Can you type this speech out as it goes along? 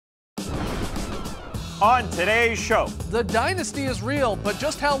On today's show, the dynasty is real, but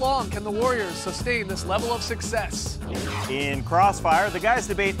just how long can the Warriors sustain this level of success? in Crossfire, the guys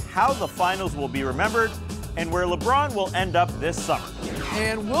debate how the finals will be remembered and where LeBron will end up this summer.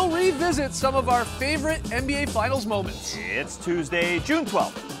 And we'll revisit some of our favorite NBA Finals moments. It's Tuesday, June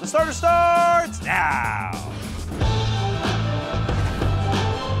 12th. The starter starts now.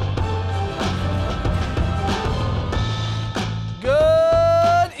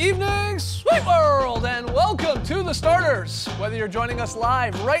 Good evening, Sweet World, and welcome to The Starters. Whether you're joining us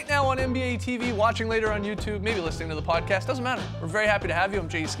live right now on NBA TV, watching later on YouTube, maybe listening to the podcast, doesn't matter. We're very happy to have you. I'm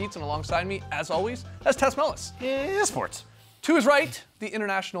Jay Skeets, and alongside me, as always, that's Tess Mellis. Yeah, sports. To his right, the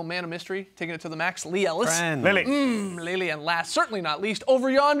international man of mystery, taking it to the max, Lee Ellis. Lily. Lily, and last, certainly not least, over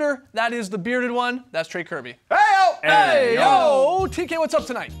yonder, that is the bearded one, that's Trey Kirby. Hey-o! Hey, yo! TK, what's up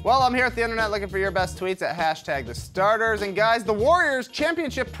tonight? Well, I'm here at the internet looking for your best tweets at #TheStarters. And guys, the Warriors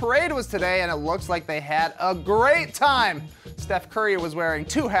championship parade was today, and it looks like they had a great time. Steph Curry was wearing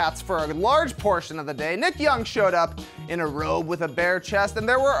 2 hats for a large portion of the day. Nick Young showed up in a robe with a bare chest, and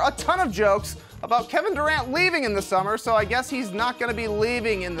there were a ton of jokes about Kevin Durant leaving in the summer, so I guess he's not going to be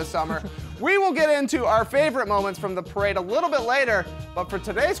leaving in the summer. We will get into our favorite moments from the parade a little bit later, but for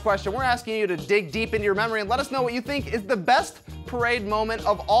today's question, we're asking you to dig deep into your memory and let us know what you think is the best parade moment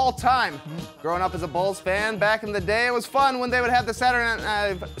of all time. Growing up as a Bulls fan, back in the day, it was fun when they would have the Saturday Night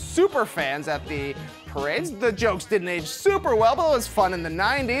Live super fans at the parades. The jokes didn't age super well, but it was fun in the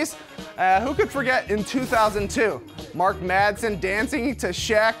 90s. Who could forget in 2002, Mark Madsen dancing to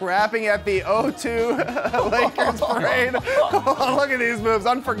Shaq rapping at the O2 Lakers parade? Look at these moves,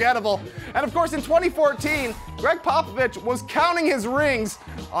 unforgettable. And of course in 2014, Greg Popovich was counting his rings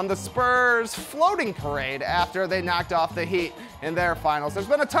on the Spurs floating parade after they knocked off the Heat in their finals. There's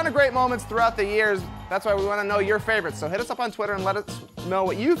been a ton of great moments throughout the years. That's why we want to know your favorites. So hit us up on Twitter and let us know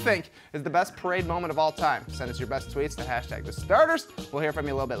what you think is the best parade moment of all time. Send us your best tweets to #TheStarters. We'll hear from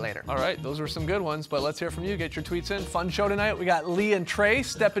you a little bit later. All right, those were some good ones, but let's hear from you. Get your tweets in. Fun show tonight. We got Lee and Trey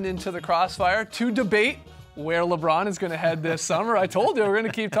stepping into the crossfire to debate where LeBron is going to head this summer. I told you we're going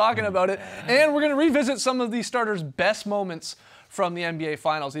to keep talking about it. And we're going to revisit some of the starters' best moments from the NBA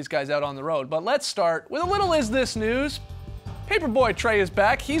Finals, these guys out on the road. But let's start with a little Is This News? Paperboy Trey is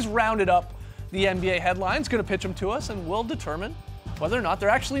back. He's rounded up the NBA headlines, going to pitch them to us, and we'll determine whether or not they're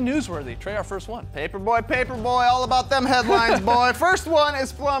actually newsworthy. Trey, our first one. Paperboy, all about them headlines, boy. First one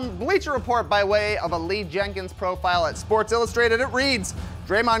is from Bleacher Report by way of a Lee Jenkins profile at Sports Illustrated. It reads,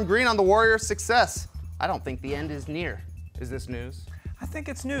 Draymond Green on the Warriors' success. I don't think the end is near. Is this news? I think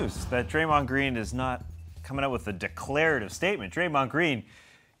it's news that Draymond Green is not coming out with a declarative statement. Draymond Green,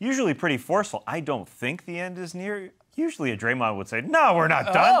 usually pretty forceful. I don't think the end is near. Usually a Draymond would say, no, we're not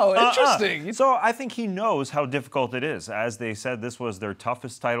done. Oh, interesting. So I think he knows how difficult it is. As they said, this was their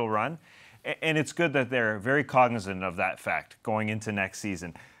toughest title run. And it's good that they're very cognizant of that fact going into next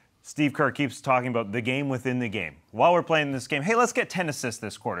season. Steve Kerr keeps talking about the game within the game. While we're playing this game, hey, let's get 10 assists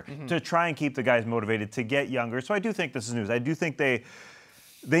this quarter to try and keep the guys motivated to get younger. So I do think this is news. I do think they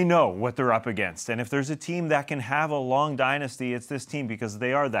know what they're up against. And if there's a team that can have a long dynasty, it's this team because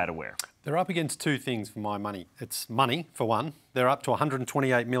they are that aware. They're up against 2 things for my money. It's money, for one. They're up to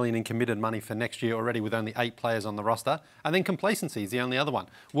 $128 million in committed money for next year already with only 8 players on the roster. And then complacency is the only other one.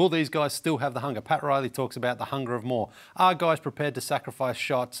 Will these guys still have the hunger? Pat Riley talks about the hunger of more. Are guys prepared to sacrifice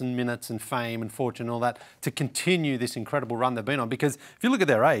shots and minutes and fame and fortune and all that to continue this incredible run they've been on? Because if you look at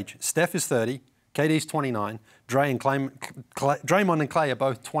their age, Steph is 30, KD's 29, Draymond and Clay are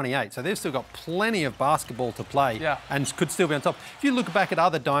both 28, so they've still got plenty of basketball to play and could still be on top. If you look back at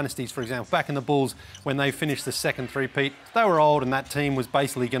other dynasties, for example, back in the Bulls when they finished the second three-peat, they were old and that team was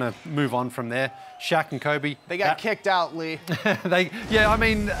basically going to move on from there. Shaq and Kobe. They got kicked out, Lee.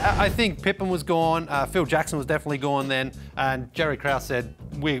 I think Pippen was gone, Phil Jackson was definitely gone then, and Jerry Krause said,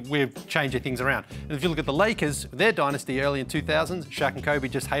 we're changing things around. And if you look at the Lakers, their dynasty early in 2000s, Shaq and Kobe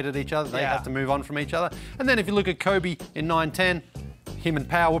just hated each other. They had to move on from each other. And then if you look at Kobe in 9-10, him and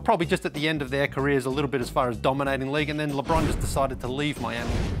Powell were probably just at the end of their careers a little bit as far as dominating the league, and then LeBron just decided to leave Miami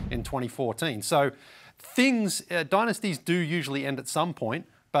in 2014. So dynasties do usually end at some point,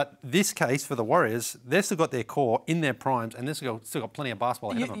 but this case for the Warriors, they've still got their core in their primes, and they've still got plenty of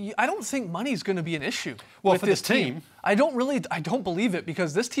basketball ahead of them. I don't think money's going to be an issue well, with for this this team. I don't believe it,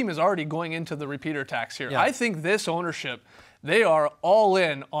 because this team is already going into the repeater tax here. Yeah. I think this ownership, they are all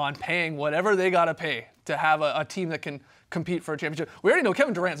in on paying whatever they got to pay to have a team that can compete for a championship. We already know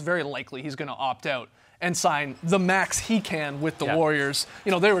Kevin Durant's very likely he's going to opt out and sign the max he can with the Warriors.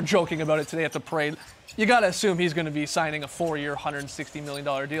 You know, they were joking about it today at the parade. You got to assume he's going to be signing a 4-year, $160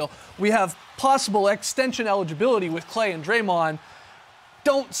 million deal. We have possible extension eligibility with Clay and Draymond.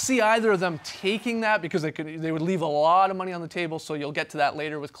 don't see either of them taking that because they would leave a lot of money on the table. So you'll get to that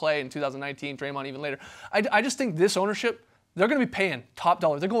later with Clay in 2019, Draymond even later. I just think this ownership, they're going to be paying top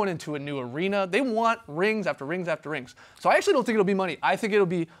dollar. They're going into a new arena. They want rings after rings after rings. So I actually don't think it'll be money. I think it'll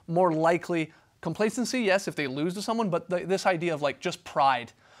be more likely complacency, yes, if they lose to someone, but this idea of like just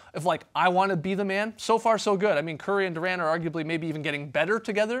pride. If like, I want to be the man, so far so good. I mean, Curry and Durant are arguably maybe even getting better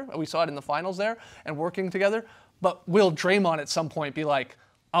together. We saw it in the finals there and working together. But will Draymond at some point be like,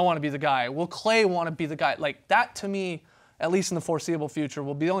 I want to be the guy? Will Clay want to be the guy? Like that to me, at least in the foreseeable future,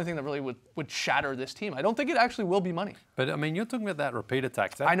 will be the only thing that really would shatter this team. I don't think it actually will be money. But I mean, you're talking about that repeater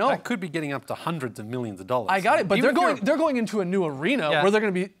tax. I know. That could be getting up to hundreds of millions of dollars. I got it, but Even they're going into a new arena Yeah. where they're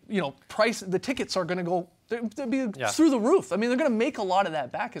going to be, the tickets are going to go, they'll be through the roof. I mean, they're going to make a lot of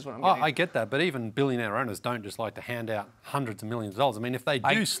that back is what I'm getting. I get that, but even billionaire owners don't just like to hand out hundreds of millions of dollars. I mean, if they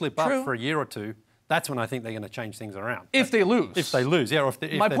do slip True. up for a year or two, that's when I think they're going to change things around. If they lose. If they lose, yeah. Or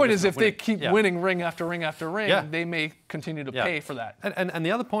if My point is, just if not they winning. keep Yeah. winning ring after ring after ring, Yeah. they may continue to Yeah. pay for that. And the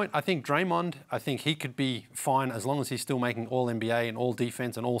other point, I think Draymond, I think he could be fine as long as he's still making all NBA and all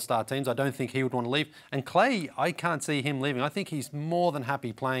defense and all star teams. I don't think he would want to leave. And Clay, I can't see him leaving. I think he's more than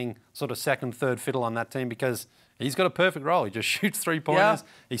happy playing sort of second, third fiddle on that team because he's got a perfect role. He just shoots three-pointers. Yeah.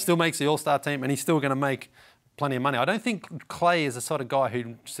 He still makes the all-star team and he's still going to make plenty of money. I don't think Clay is the sort of guy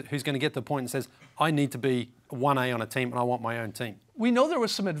who's going to get to the point and says, I need to be 1A on a team and I want my own team. We know there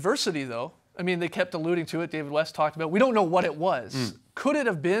was some adversity, though. I mean, they kept alluding to it. David West talked about it. We don't know what it was. Could it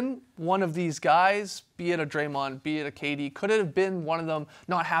have been one of these guys, be it a Draymond, be it a KD? Could it have been one of them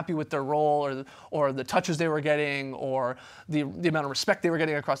not happy with their role or the touches they were getting or the amount of respect they were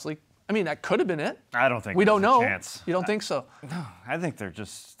getting across the league? I mean, that could have been it. I don't think we don't there's a know. chance. You don't think so? No, I think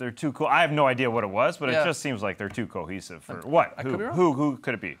they're too cool. I have no idea what it was, but Yeah. it just seems like they're too cohesive for what? I could be wrong. Who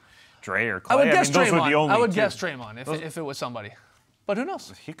could it be? Dre or Clay? I would guess mean, those Draymond. were the only I would two. guess Draymond if it was somebody. But who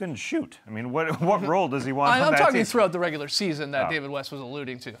knows? He couldn't shoot. I mean, what role does he want on I'm that talking team? throughout the regular season that David West was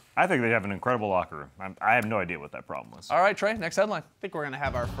alluding to. I think they have an incredible locker room. I have no idea what that problem was. All right, Trey, next headline. I think we're going to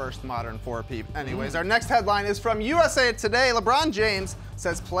have our first modern four-peep. Anyways, our next headline is from USA Today. LeBron James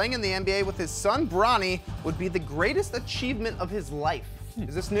says playing in the NBA with his son Bronny would be the greatest achievement of his life.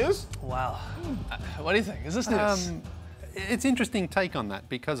 Is this news? Wow. What do you think? Is this news? It's an interesting take on that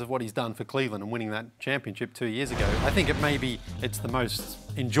because of what he's done for Cleveland and winning that championship 2 years ago. I think it's the most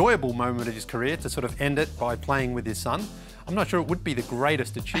enjoyable moment of his career to sort of end it by playing with his son. I'm not sure it would be the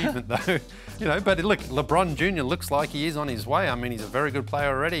greatest achievement though, but look, LeBron Jr. looks like he is on his way. I mean, he's a very good player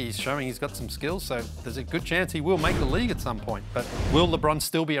already. He's showing he's got some skills, so there's a good chance he will make the league at some point. But will LeBron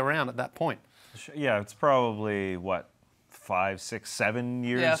still be around at that point? Yeah, it's probably, 5, 6, 7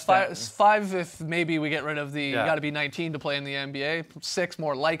 years? Yeah, five if maybe we get rid of the, you Yeah. got to be 19 to play in the NBA. 6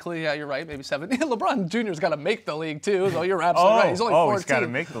 more likely, yeah, you're right, maybe 7. LeBron Jr.'s got to make the league too, so you're absolutely right. He's only 14. He's got to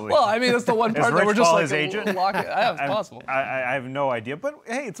make the league. Well, I mean, that's the one part that Rich we're just Paul like, his agent? lock it. Yeah, it's possible. I have no idea, but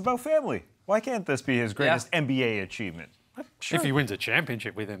hey, it's about family. Why can't this be his greatest NBA achievement? Sure. If he wins a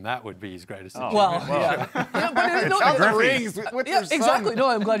championship with him, that would be his greatest achievement. Well, yeah. Yeah, but no, Count the no, rings with yeah, your son. exactly. No,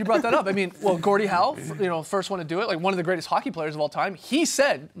 I'm glad you brought that up. I mean, well, Gordie Howe, first one to do it, like one of the greatest hockey players of all time. He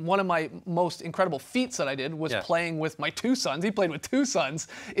said one of my most incredible feats that I did was playing with my 2 sons. He played with 2 sons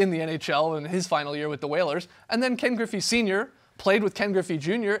in the NHL in his final year with the Whalers. And then Ken Griffey Sr. played with Ken Griffey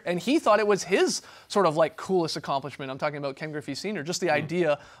Jr., and he thought it was his sort of like coolest accomplishment. I'm talking about Ken Griffey Sr., just the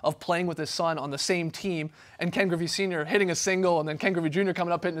idea of playing with his son on the same team, and Ken Griffey Sr. hitting a single, and then Ken Griffey Jr.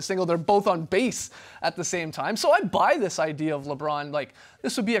 coming up hitting a single. They're both on base at the same time. So I buy this idea of LeBron, like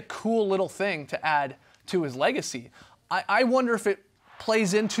this would be a cool little thing to add to his legacy. I wonder if it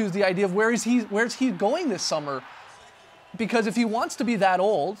plays into the idea of where's he going this summer, because if he wants to be that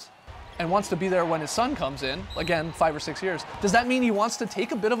old, and wants to be there when his son comes in, again, 5 or 6 years, does that mean he wants to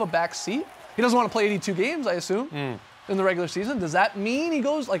take a bit of a back seat? He doesn't want to play 82 games, I assume, in the regular season. Does that mean he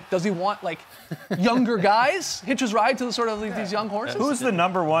goes, does he want, younger guys, hitch his ride to the sort of these young horses? Who's the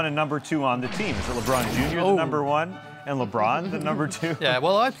number 1 and number 2 on the team? Is it LeBron Jr. the number 1 and LeBron the number 2? Yeah,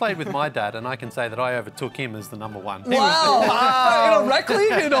 well, I played with my dad, and I can say that I overtook him as the number 1. Wow! In a rec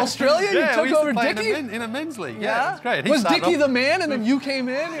league in Australia, Yeah, you took we used over to play Dickie? in a men's league. Yeah, it's great. He Was started Dickie off- the man, and then you came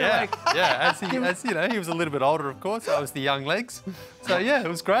in? You're Yeah, like, yeah. As he was a little bit older, of course. I was the young legs. So yeah, it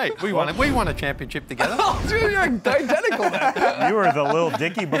was great. We won a championship together. oh, dude, you're identical then. You were the Lil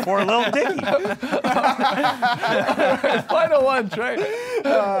Dicky before Lil Dicky. Final one, Trey.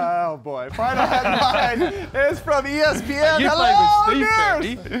 Oh boy. Final headline is from ESPN. You Hello, played with nerds!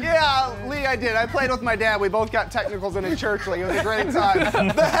 Steve Kerr, Yeah, Lee, I did. I played with my dad. We both got technicals in a church league. It was a great time.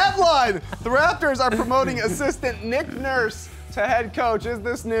 The headline: the Raptors are promoting assistant Nick Nurse to head coach is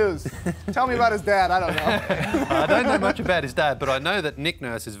this news? Tell me about his dad. I don't know. I don't know much about his dad, but I know that Nick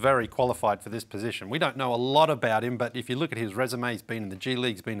Nurse is very qualified for this position. We don't know a lot about him, but if you look at his resume, he's been in the G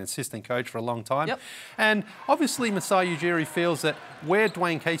League, he's been an assistant coach for a long time. Yep. And obviously Masai Ujiri feels that where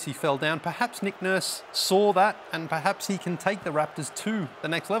Dwayne Casey fell down, perhaps Nick Nurse saw that and perhaps he can take the Raptors to the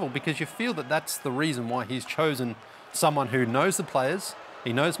next level, because you feel that that's the reason why he's chosen someone who knows the players,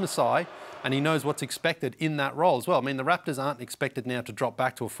 he knows Masai, and he knows what's expected in that role as well. I mean, the Raptors aren't expected now to drop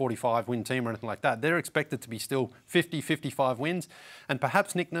back to a 45-win team or anything like that. They're expected to be still 50, 55 wins. And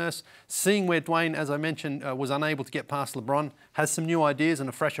perhaps Nick Nurse, seeing where Dwayne, as I mentioned, was unable to get past LeBron, has some new ideas and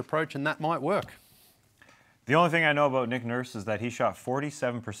a fresh approach, and that might work. The only thing I know about Nick Nurse is that he shot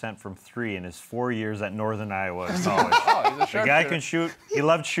 47% from 3 in his 4 years at Northern Iowa College. The guy can shoot. He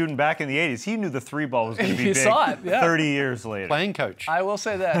loved shooting back in the 80s. He knew the 3-ball was going to be big saw it, yeah. 30 years later. Playing coach. I will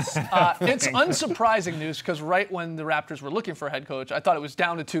say this. It's unsurprising news because right when the Raptors were looking for a head coach, I thought it was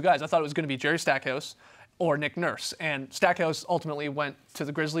down to 2 guys. I thought it was going to be Jerry Stackhouse or Nick Nurse. And Stackhouse ultimately went to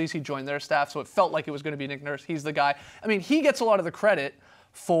the Grizzlies. He joined their staff, so it felt like it was going to be Nick Nurse. He's the guy. I mean, he gets a lot of the credit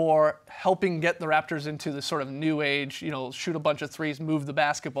for helping get the Raptors into the sort of new age, shoot a bunch of threes, move the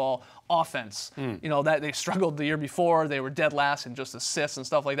basketball offense. That they struggled the year before. They were dead last in just assists and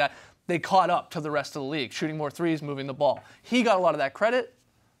stuff like that. They caught up to the rest of the league, shooting more threes, moving the ball. He got a lot of that credit.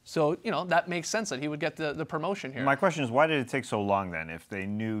 So, that makes sense that he would get the promotion here. My question is, why did it take so long then if they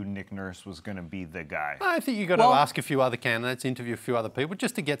knew Nick Nurse was going to be the guy? I think you've got to ask a few other candidates, interview a few other people,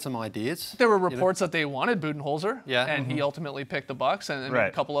 just to get some ideas. There were reports that they wanted Budenholzer, yeah. And he ultimately picked the Bucks and right.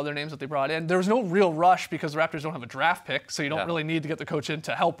 a couple other names that they brought in. There was no real rush because the Raptors don't have a draft pick, so you don't really need to get the coach in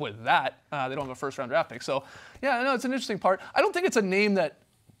to help with that. They don't have a first-round draft pick. So, yeah, I know it's an interesting part. I don't think it's a name that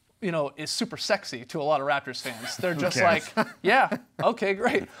is super sexy to a lot of Raptors fans. They're just like, yeah, okay,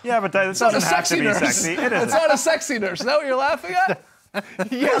 great. Yeah, but that doesn't have to be sexy. It is. It's not a sexy nurse. Is that what you're laughing at?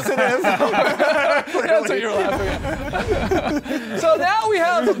 Yes, it is. That's what you're laughing at. So now we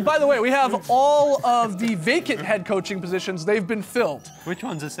have, by the way, we have all of the vacant head coaching positions. They've been filled. Which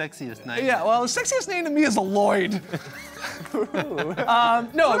one's the sexiest name? Yeah, well, the sexiest name to me is a Lloyd.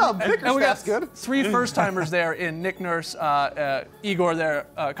 And we got good. 3 first-timers there in Nick Nurse, Igor there,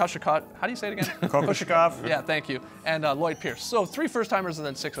 Koshikov. How do you say it again? Kokoshikov. Yeah, thank you. And Lloyd Pierce. So 3 first-timers and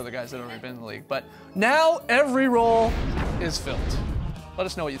then 6 other guys that have already been in the league. But now every role is filled. Let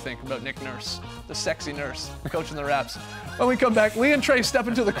us know what you think about Nick Nurse, the sexy nurse, coaching the Raps. When we come back, Lee and Trey step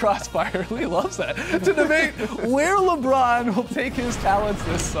into the crossfire. Lee loves that. To debate where LeBron will take his talents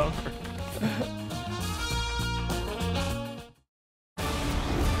this summer.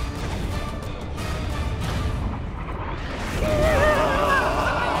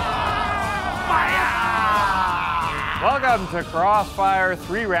 Welcome to Crossfire.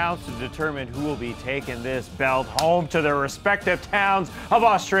 3 rounds to determine who will be taking this belt home to their respective towns of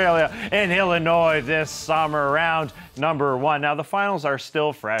Australia and Illinois this summer. Round number 1. Now, the finals are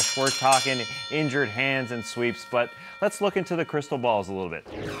still fresh. We're talking injured hands and sweeps, but let's look into the crystal balls a little bit.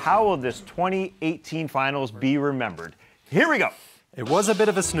 How will this 2018 finals be remembered? Here we go. It was a bit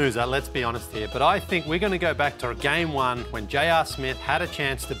of a snoozer, let's be honest here, but I think we're going to go back to Game 1 when J.R. Smith had a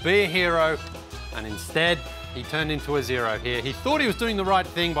chance to be a hero, and instead he turned into a 0 here. He thought he was doing the right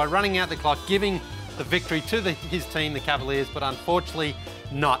thing by running out the clock, giving the victory to his team, the Cavaliers, but unfortunately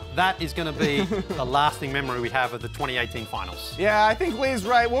not. That is going to be the lasting memory we have of the 2018 finals. Yeah, I think Lee's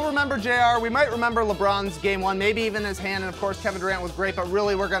right. We'll remember JR. We might remember LeBron's Game 1, maybe even his hand, and of course Kevin Durant was great, but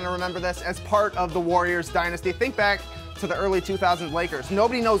really we're going to remember this as part of the Warriors dynasty. Think back to the early 2000s Lakers.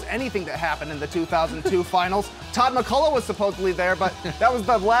 Nobody knows anything that happened in the 2002 finals. Todd McCullough was supposedly there, but that was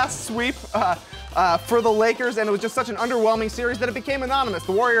the last sweep for the Lakers, and it was just such an underwhelming series that it became anonymous.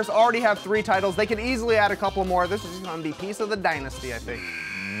 The Warriors already have 3 titles. They could easily add a couple more. This is going to be a piece of the dynasty, I think.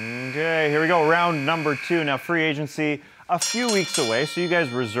 Okay, here we go. Round number 2. Now, free agency a few weeks away, so you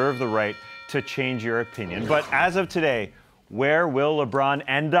guys reserve the right to change your opinion. But as of today, where will LeBron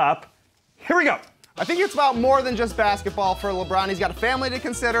end up? Here we go. I think it's about more than just basketball for LeBron. He's got a family to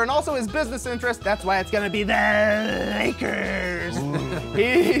consider and also his business interest. That's why it's going to be the Lakers.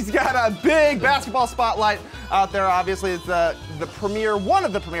 He's got a big basketball spotlight out there. Obviously, it's one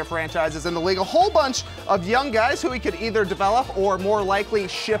of the premier franchises in the league. A whole bunch of young guys who he could either develop or more likely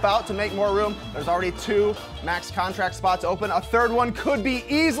ship out to make more room. There's already 2 max contract spots open. A 3rd one could be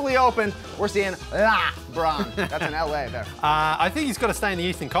easily open. We're seeing LeBron. That's in LA there. I think he's got to stay in the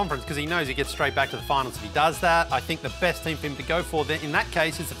Eastern Conference because he knows he gets straight back to the finals if he does that. I think the best team for him to go for in that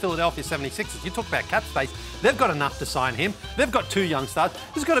case is the Philadelphia 76ers. You talk about cap space. They've got enough to sign him. They've got 2 young stars.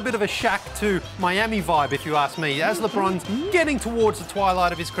 He's got a bit of a Shaq to Miami vibe, if you ask me. As LeBron's getting towards the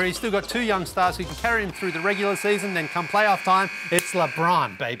twilight of his career, he's still got 2 young stars who can carry him through the regular season. Then come playoff time, it's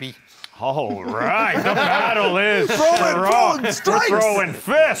LeBron, baby. All right, the battle is strong. We're throwing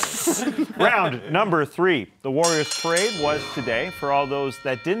fists. Round number 3. The Warriors parade was today. For all those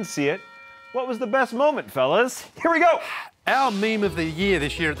that didn't see it, what was the best moment, fellas? Here we go. Our meme of the year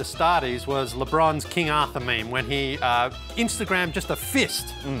this year at the Starties was LeBron's King Arthur meme when he Instagrammed just a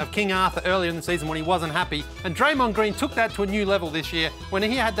fist of King Arthur earlier in the season when he wasn't happy. And Draymond Green took that to a new level this year when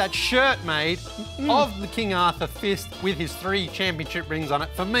he had that shirt made of the King Arthur fist with his 3 championship rings on it.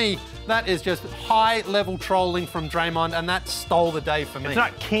 For me, that is just high-level trolling from Draymond, and that stole the day for me. It's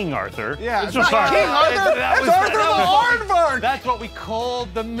not King Arthur. Yeah, it's just not King Arthur. It's Arthur the Aardvark. That's what we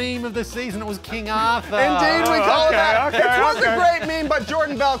called the meme of the season. It was King Arthur. Indeed, we call it that. Okay, It was a great meme, but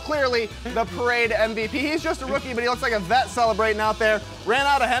Jordan Bell, clearly the parade MVP. He's just a rookie, but he looks like a vet celebrating out there. Ran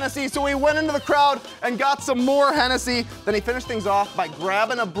out of Hennessy, so he went into the crowd and got some more Hennessy. Then he finished things off by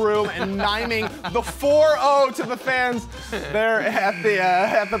grabbing a broom and miming the 4-0 to the fans there at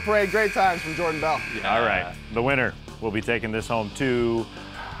the parade. Great times from Jordan Bell. Yeah. All right, the winner will be taking this home to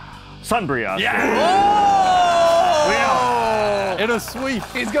Sunbury. Yeah! Oh! In a sweep.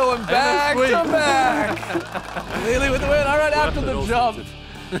 He's going back to back. Lily with the win. All right, after the jump,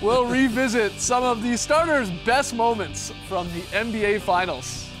 we'll revisit some of the starters' best moments from the NBA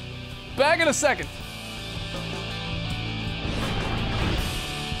Finals. Back in a second.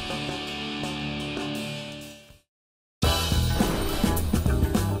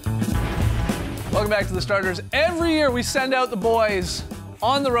 Welcome back to the starters. Every year we send out the boys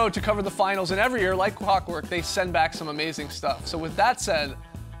on the road to cover the finals, and every year, like clockwork, they send back some amazing stuff. So with that said,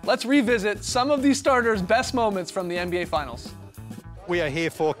 let's revisit some of these starters' best moments from the NBA Finals. We are here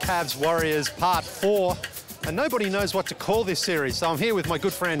for Cavs Warriors Part 4, and nobody knows what to call this series. So I'm here with my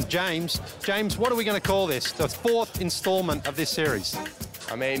good friend James. James, what are we going to call this? The 4th installment of this series.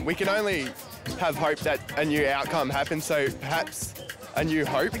 I mean, we can only have hope that a new outcome happens, so perhaps a new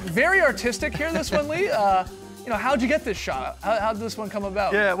hope. Very artistic here, this one, Lee. You know, how'd you get this shot? How'd this one come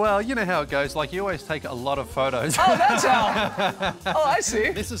about? Yeah, well, you know how it goes. Like, you always take a lot of photos. Oh, that's how. Oh, I see.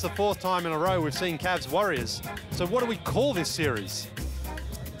 This is the 4th time in a row we've seen Cavs Warriors. So what do we call this series?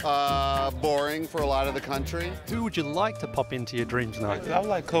 Boring for a lot of the country. Who would you like to pop into your dreams now? I would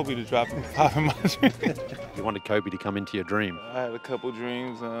like Kobe to drop 5 in my dream. You wanted Kobe to come into your dream. I had a couple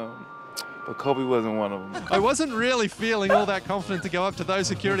dreams, but Kobe wasn't one of them. I wasn't really feeling all that confident to go up to those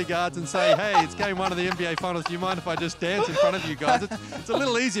security guards and say, hey, it's game 1 of the NBA Finals. Do you mind if I just dance in front of you guys? It's a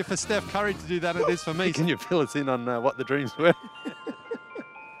little easier for Steph Curry to do that than it is for me. Can you fill us in on what the dreams were?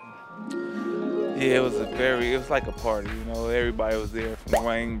 Yeah, it was like a party, you know. Everybody was there, from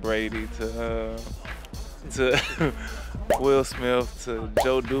Wayne Brady to Will Smith to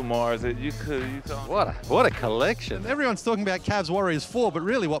Joe Dumars. What a collection. Everyone's talking about Cavs Warriors 4, but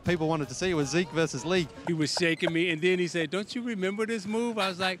really what people wanted to see was Zeke versus Lee. He was shaking me, and then he said, don't you remember this move? I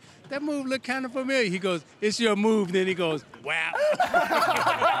was like, that move looked kind of familiar. He goes, it's your move. Then he goes, wow.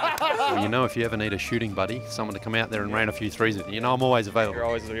 Well, you know, if you ever need a shooting buddy, someone to come out there and rain a few threes with you, you know I'm always available. You're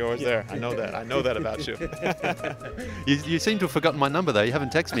always there. I know that. I know that about you. You seem to have forgotten my number, though. You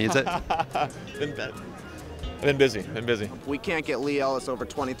haven't texted me, is it? Been busy. We can't get Lee Ellis over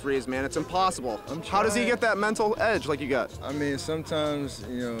 23s, man. It's impossible. How does he get that mental edge like you got? I mean, sometimes,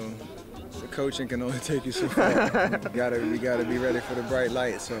 you know, the coaching can only take you so far. We gotta be ready for the bright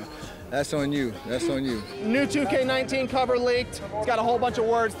light. So that's on you. That's on you. New 2K19 cover leaked. It's got a whole bunch of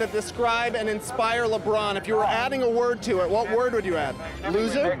words that describe and inspire LeBron. If you were adding a word to it, what word would you add?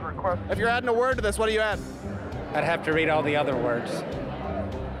 Loser? If you're adding a word to this, what do you add? I'd have to read all the other words.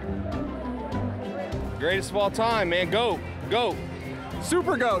 Greatest of all time, man. Go.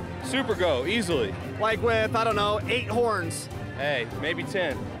 Super GOAT. Super go, easily. Like with, I don't know, 8 horns. Hey, maybe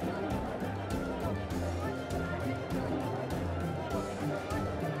 10.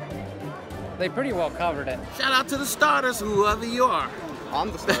 They pretty well covered it. Shout out to the starters, whoever you are.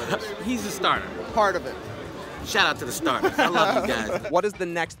 I'm the starters. He's the starter. Part of it. Shout out to the starters. I love you guys. What is the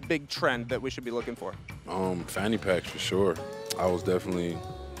next big trend that we should be looking for? Fanny packs for sure. I was definitely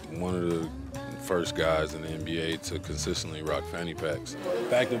one of the first guys in the NBA to consistently rock fanny packs.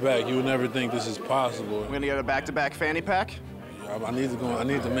 Back to back, you would never think this is possible. We're gonna get a back-to-back fanny pack? I need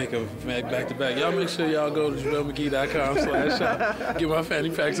to make a back to back. Y'all make sure y'all go to JavelMcGee.com/shop. Get my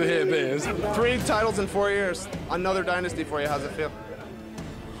fanny packs and headbands. 3 titles in 4 years. Another dynasty for you. How's it feel?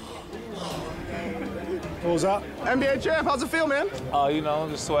 Pulls up. NBA champ. How's it feel, man? Oh, you know,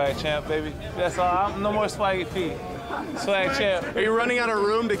 just swag champ, baby. That's all. No more swaggy feet. Swag champ. Are you running out of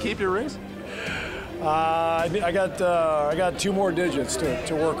room to keep your rings? I got 2 more digits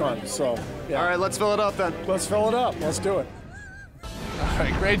to work on. So. Yeah. All right, let's fill it up then. Let's fill it up. Let's do it. All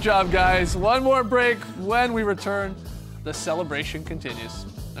right, great job, guys. One more break. When we return, the celebration continues.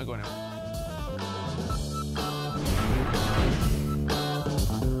 Not going anywhere.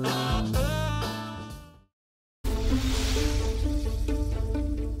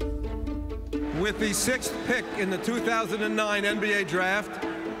 With the 6th pick in the 2009 NBA Draft,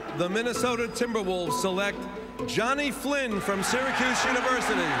 the Minnesota Timberwolves select Johnny Flynn from Syracuse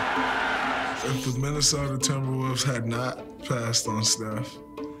University. If the Minnesota Timberwolves had not passed on Steph,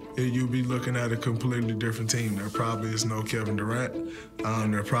 you'd be looking at a completely different team. There probably is no Kevin Durant.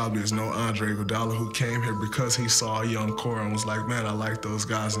 There probably is no Andre Iguodala, who came here because he saw a young core and was like, man, I like those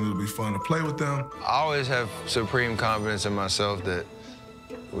guys and it'll be fun to play with them. I always have supreme confidence in myself that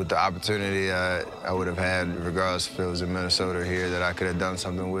with the opportunity I would have had, regardless if it was in Minnesota or here, that I could have done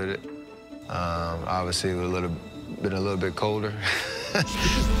something with it. Obviously, it would have been a little bit colder.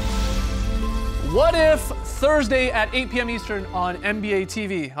 What if Thursday at 8 p.m. Eastern on NBA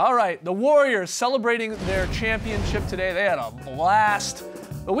TV? All right, the Warriors celebrating their championship today. They had a blast.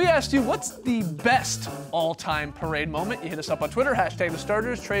 But we asked you, what's the best all-time parade moment? You hit us up on Twitter, hashtag the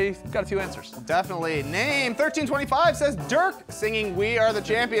starters. Trey, got a few answers. Definitely. Name 1325 says Dirk singing We Are the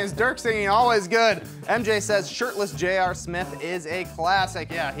Champions. Dirk singing always good. MJ says shirtless J.R. Smith is a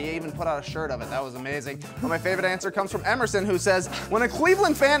classic. Yeah, he even put out a shirt of it. That was amazing. But my favorite answer comes from Emerson, who says, when a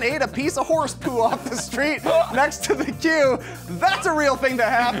Cleveland fan ate a piece of horse poo off the street next to the queue, that's a real thing that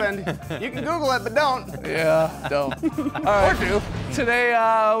happened. You can Google it, but don't. Yeah, don't. All right. Or do. Today,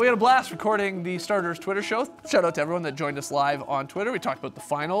 we had a blast recording the Starters Twitter show. Shout out to everyone that joined us live on Twitter. We talked about the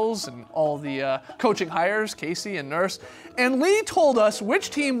finals and all the coaching hires, Casey and Nurse. And Lee told us which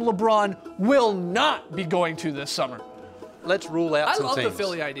team LeBron will not be going to this summer. Let's rule out some teams. I love the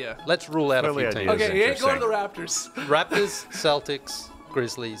Philly idea. Let's rule out a few teams. Okay, he ain't going to the Raptors. Raptors, Celtics,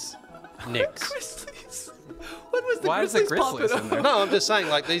 Grizzlies, Knicks. Grizzlies? When was the Why Grizzlies is the Grizzlies in there? No, I'm just saying,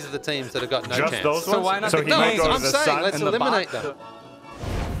 like, these are the teams that have got no Just chance. those So ones? why not So the he might go to I'm the saying, Sun let's and the eliminate Bucks. them.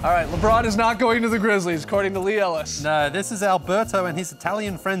 All right, LeBron is not going to the Grizzlies, according to Lee Ellis. No, this is Alberto and his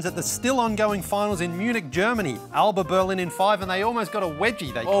Italian friends at the still ongoing finals in Munich, Germany. Alba Berlin in 5, and they almost got a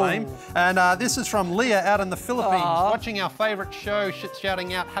wedgie, they claim. And this is from Leah out in the Philippines, watching our favourite show,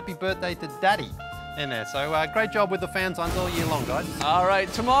 shouting out happy birthday to Daddy in there. So great job with the fan signs all year long, guys. All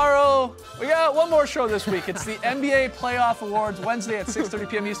right, tomorrow, we got one more show this week. It's the NBA Playoff Awards, Wednesday at 6:30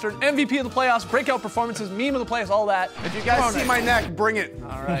 p.m. Eastern. MVP of the playoffs, breakout performances, meme of the playoffs, all that. If you guys see my neck, bring it.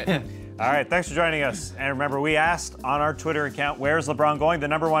 All right. All right, thanks for joining us. And remember, we asked on our Twitter account, where's LeBron going? The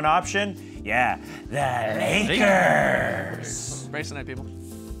 #1 option? Yeah, the Lakers. Brace tonight, people.